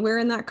much anywhere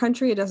in that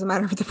country. It doesn't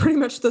matter if pretty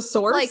much the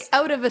source. Like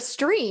out of a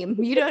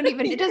stream. You don't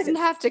even, it doesn't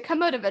have to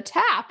come out of a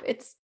tap.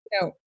 It's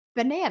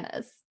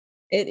bananas.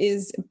 It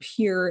is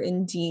pure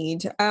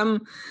indeed. I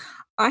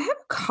have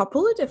a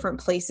couple of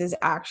different places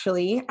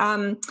actually.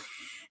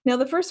 Now,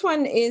 the first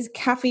one is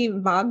Cafe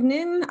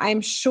Vagnin.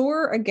 I'm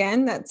sure,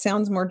 again, that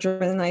sounds more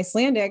German than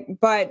Icelandic,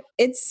 but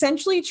it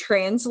essentially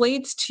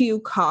translates to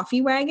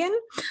coffee wagon.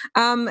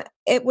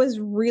 It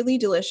was really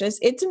delicious.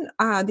 It's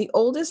the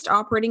oldest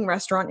operating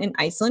restaurant in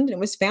Iceland. And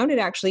it was founded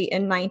actually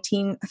in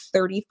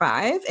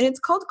 1935. And it's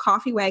called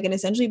Coffee Wagon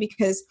essentially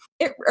because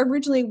it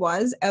originally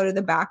was out of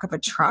the back of a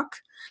truck.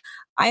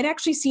 I'd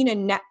actually seen a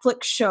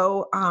Netflix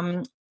show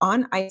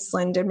on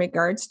Iceland in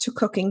regards to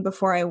cooking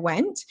before I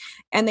went.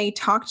 And they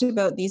talked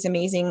about these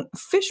amazing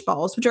fish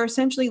balls, which are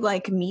essentially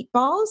like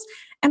meatballs.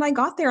 And I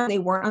got there and they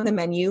weren't on the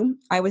menu.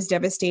 I was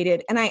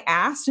devastated. And I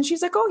asked and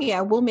she's like, oh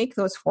yeah, we'll make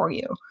those for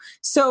you.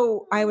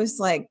 So I was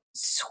like,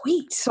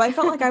 sweet. So I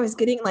felt like I was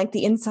getting like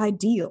the inside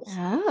deal.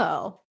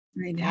 Oh,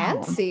 I know.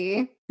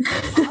 Fancy.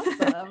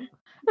 Awesome.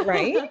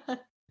 Right?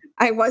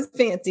 I was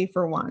fancy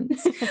for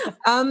once.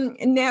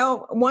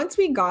 Now, once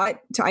we got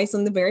to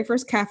Iceland, the very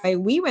first cafe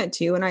we went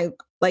to, and I,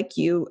 like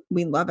you,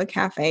 we love a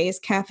cafe, is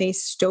Cafe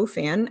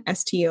Stofan,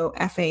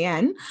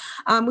 Stofan.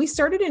 We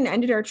started and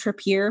ended our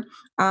trip here.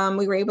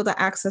 We were able to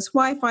access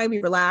Wi-Fi.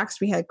 We relaxed.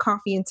 We had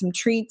coffee and some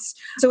treats.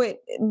 So it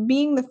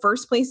being the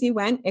first place we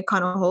went, it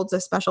kind of holds a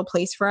special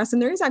place for us.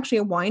 And there is actually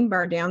a wine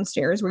bar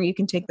downstairs where you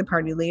can take the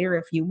party later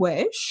if you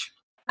wish.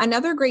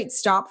 Another great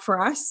stop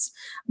for us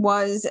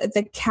was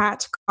the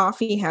Cat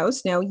Coffee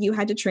House. Now, you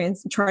had to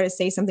try to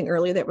say something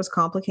earlier that was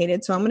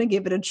complicated, so I'm going to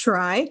give it a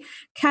try.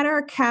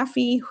 Qatar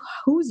Cafe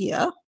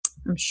Housia.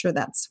 I'm sure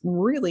that's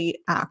really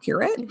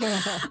accurate.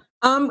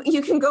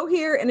 You can go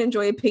here and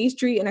enjoy a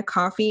pastry and a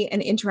coffee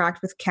and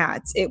interact with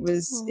cats. It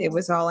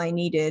was all I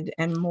needed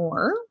and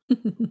more.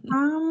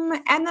 And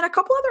then a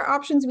couple other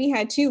options we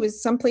had too was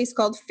some place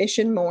called Fish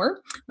and More.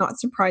 Not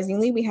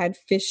surprisingly, we had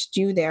fish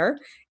stew there.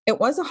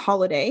 It was a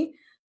holiday.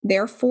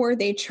 Therefore,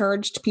 they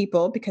charged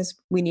people, because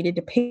we needed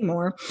to pay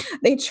more,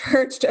 they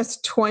charged us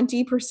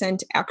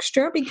 20%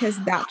 extra because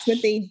that's what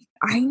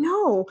I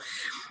know.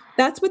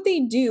 That's what they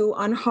do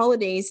on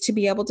holidays to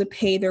be able to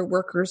pay their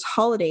workers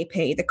holiday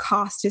pay. The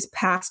cost is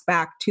passed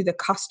back to the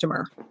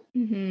customer.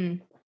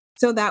 Mm-hmm.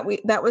 So that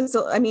was,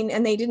 I mean,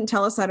 and they didn't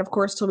tell us that, of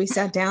course, till we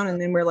sat down,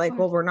 and then we're like,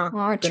 well, we're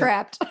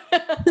trapped.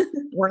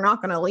 We're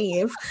not going to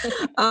leave.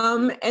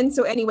 And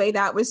so anyway,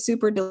 that was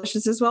super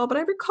delicious as well. But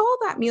I recall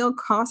that meal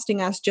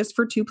costing us, just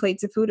for 2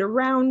 plates of food,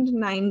 around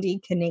 90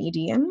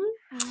 Canadian.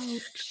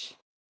 Ouch.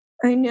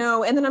 I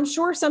know. And then I'm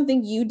sure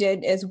something you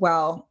did as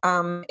well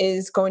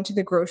is going to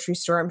the grocery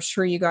store. I'm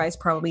sure you guys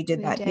probably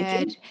did that.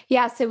 Did you?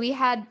 Yeah. So we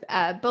had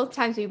both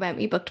times we went,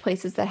 we booked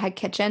places that had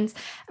kitchens.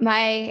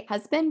 My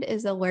husband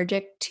is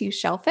allergic to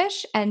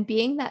shellfish, and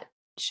being that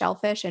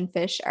shellfish and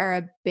fish are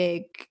a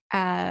big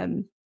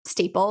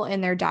staple in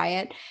their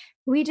diet,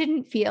 we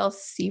didn't feel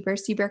super,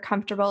 super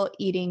comfortable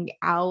eating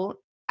out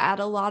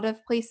at a lot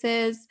of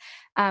places.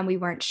 We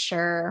weren't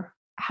sure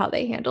how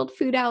they handled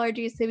food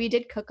allergies, so we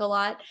did cook a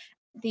lot.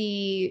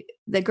 The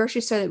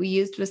grocery store that we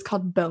used was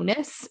called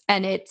Bonus,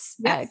 and it's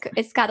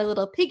got a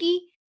little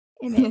piggy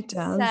in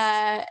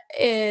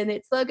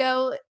its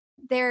logo.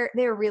 They're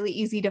really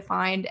easy to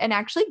find, and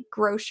actually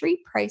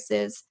grocery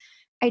prices,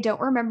 I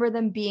don't remember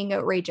them being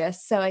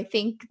outrageous, so I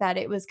think that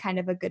it was kind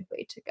of a good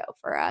way to go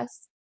for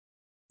us.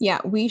 Yeah,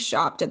 we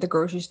shopped at the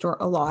grocery store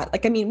a lot.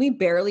 Like, I mean,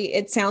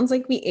 it sounds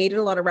like we ate at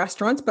a lot of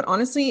restaurants, but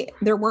honestly,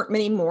 there weren't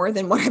many more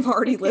than what I've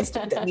already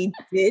listed that we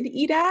did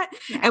eat at.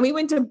 Yeah. And we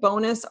went to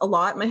Bonus a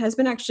lot. My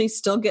husband actually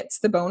still gets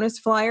the Bonus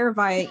flyer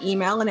via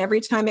email. And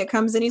every time it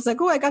comes in, he's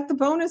like, oh, I got the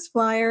Bonus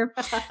flyer.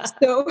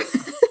 So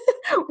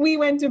we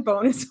went to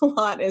Bonus a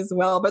lot as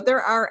well. But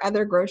there are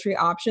other grocery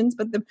options.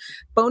 But the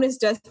Bonus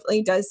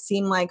definitely does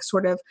seem like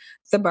sort of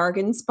the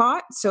bargain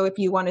spot. So if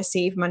you want to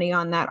save money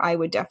on that, I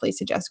would definitely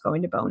suggest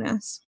going to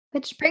Bonus.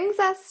 Which brings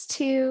us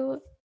to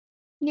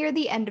near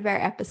the end of our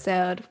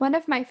episode, one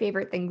of my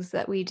favorite things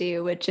that we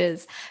do, which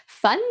is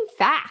fun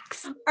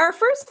facts. Our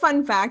first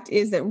fun fact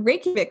is that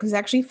Reykjavik was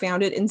actually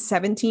founded in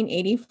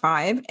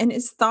 1785 and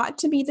is thought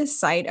to be the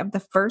site of the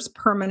first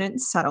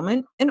permanent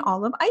settlement in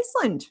all of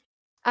Iceland.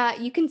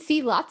 You can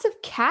see lots of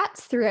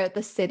cats throughout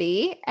the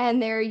city,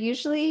 and they're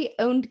usually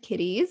owned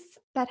kitties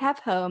that have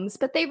homes,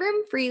 but they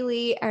roam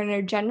freely and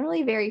are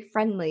generally very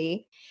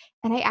friendly.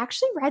 And I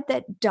actually read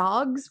that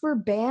dogs were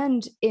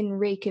banned in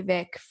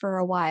Reykjavik for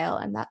a while,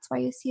 and that's why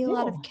you see a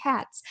lot of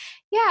cats.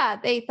 Yeah,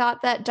 they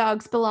thought that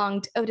dogs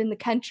belonged out in the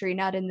country,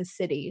 not in the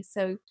city.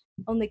 So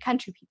only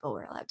country people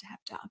were allowed to have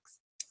dogs.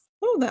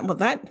 Oh,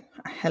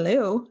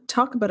 hello.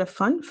 Talk about a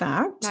fun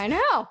fact. I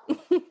know.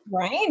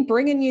 Right?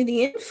 Bringing you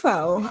the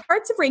info.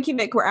 Parts of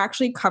Reykjavik were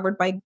actually covered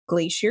by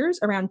glaciers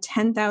around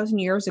 10,000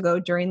 years ago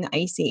during the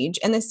Ice Age,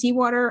 and the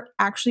seawater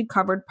actually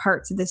covered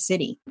parts of the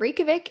city.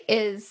 Reykjavik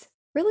is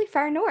really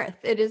far north.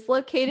 It is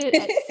located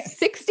at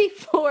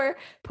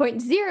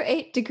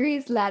 64.08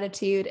 degrees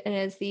latitude and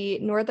is the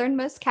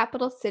northernmost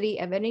capital city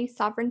of any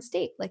sovereign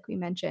state, like we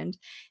mentioned.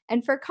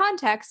 And for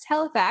context,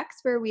 Halifax,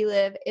 where we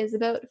live, is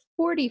about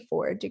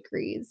 44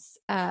 degrees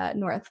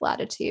north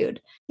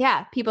latitude.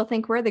 Yeah, people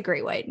think we're the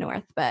Great White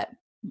North, but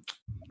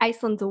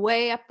Iceland's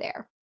way up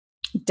there.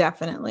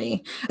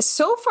 Definitely.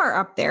 So far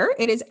up there,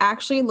 it is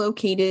actually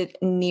located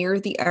near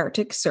the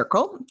Arctic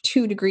Circle,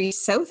 2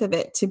 degrees south of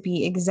it to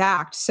be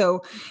exact.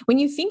 So when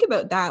you think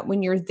about that,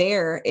 when you're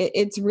there,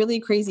 it's really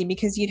crazy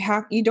because you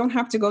don't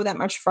have to go that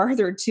much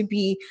farther to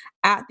be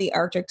at the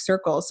Arctic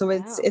Circle. So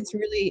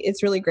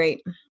it's really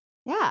great.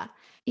 Yeah.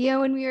 You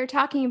know, when we were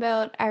talking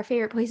about our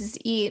favorite places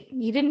to eat,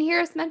 you didn't hear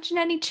us mention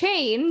any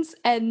chains,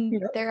 and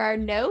there are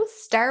no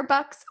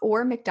Starbucks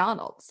or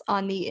McDonald's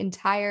on the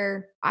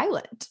entire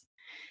island.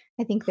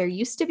 I think there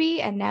used to be,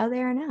 and now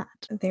there are not.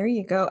 There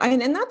you go.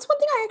 And that's one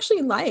thing I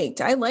actually liked.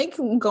 I like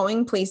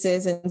going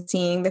places and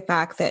seeing the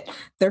fact that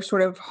they're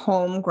sort of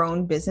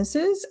homegrown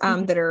businesses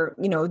that are,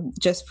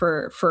 just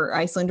for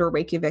Iceland or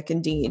Reykjavik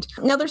indeed.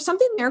 Now, there's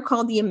something there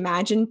called the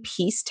Imagine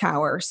Peace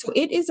Tower. So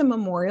it is a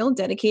memorial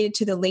dedicated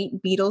to the late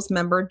Beatles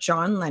member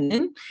John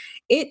Lennon.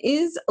 It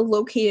is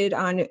located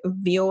on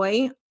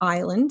Viðoy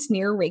Island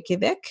near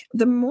Reykjavik.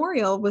 The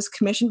memorial was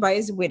commissioned by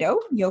his widow,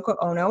 Yoko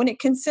Ono, and it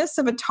consists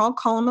of a tall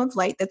column of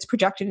light that's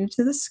projected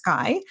into the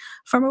sky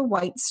from a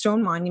white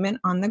stone monument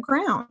on the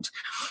ground.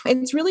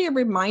 It's really a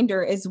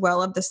reminder as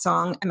well of the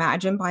song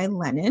Imagine by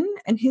Lennon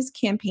and his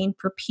campaign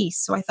for peace.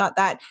 So I thought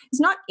that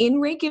is not in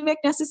Reykjavik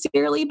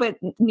necessarily, but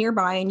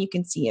nearby, and you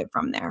can see it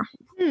from there.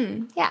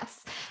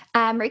 Yes.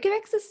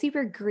 Reykjavik's a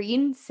super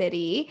green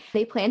city.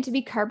 They plan to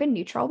be carbon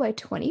neutral by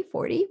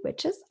 2040,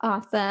 which is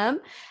awesome.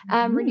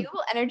 Mhm.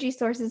 Renewable energy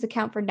sources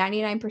account for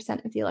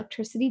 99% of the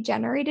electricity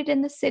generated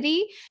in the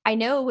city. I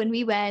know when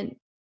we went,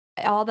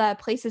 all the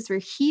places were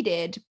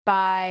heated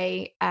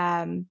by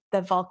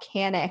the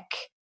volcanic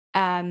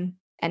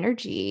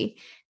energy.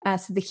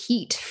 So the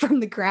heat from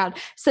the ground.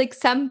 So like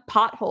some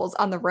potholes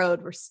on the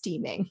road were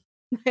steaming.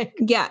 Like,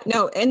 Yeah,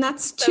 no, and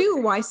that's so too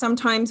why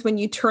sometimes when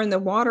you turn the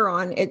water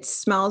on, it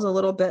smells a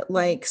little bit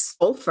like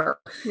sulfur.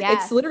 It's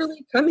yes,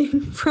 literally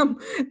coming from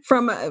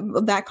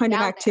that kind of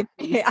down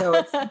activity. there. So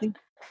it's Yeah. something,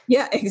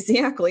 yeah,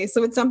 exactly.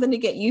 So it's something to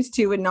get used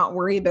to and not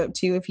worry about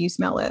too if you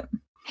smell it.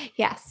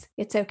 Yes,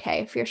 it's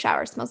okay if your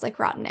shower smells like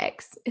rotten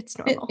eggs. It's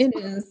It, normal. it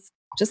is.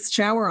 Just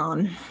shower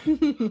on.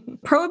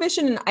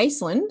 Prohibition in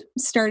Iceland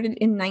started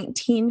in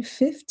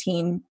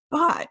 1915,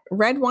 but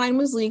red wine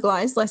was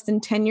legalized less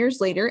than 10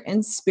 years later,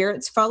 and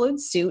spirits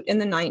followed suit in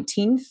the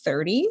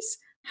 1930s.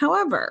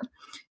 However,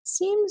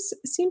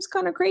 seems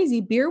kind of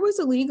crazy. Beer was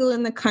illegal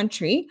in the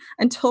country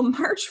until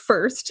March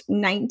 1st,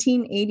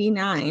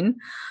 1989,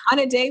 on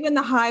a day when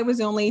the high was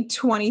only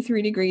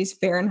 23 degrees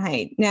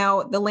Fahrenheit.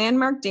 Now, the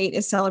landmark date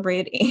is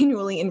celebrated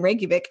annually in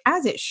Reykjavik,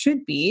 as it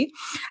should be,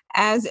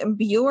 as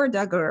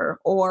Bjordagur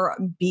or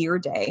Beer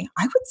Day.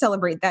 I would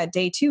celebrate that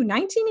day too.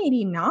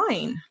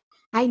 1989.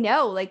 I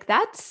know, like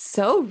that's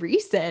so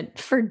recent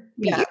for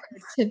Yeah. beer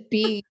to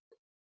be.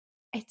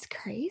 It's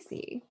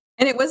crazy.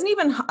 And it wasn't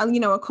even,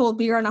 a cold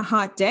beer on a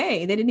hot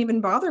day. They didn't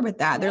even bother with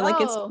that. They're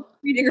like, it's No.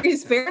 3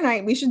 degrees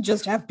Fahrenheit. We should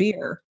just have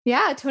beer.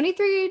 Yeah,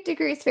 23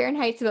 degrees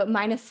Fahrenheit is about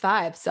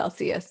 -5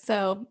 Celsius.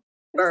 So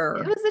it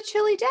Brr. was a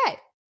chilly day.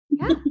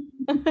 Yeah.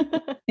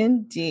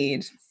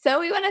 Indeed. So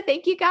we want to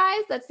thank you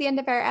guys. That's the end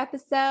of our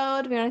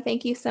episode. We want to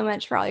thank you so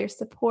much for all your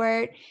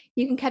support.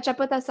 You can catch up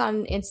with us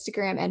on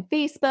Instagram and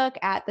Facebook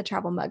at the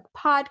Travel Mug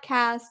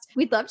Podcast.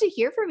 We'd love to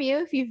hear from you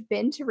if you've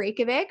been to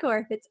Reykjavik or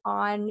if it's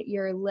on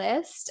your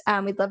list.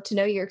 We'd love to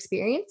know your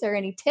experience or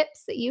any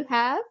tips that you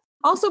have.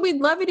 Also, we'd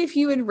love it if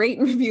you would rate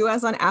and review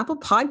us on Apple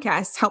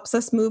Podcasts. Helps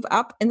us move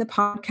up in the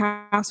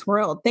podcast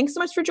world. Thanks so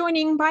much for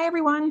joining. Bye,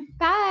 everyone.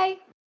 Bye.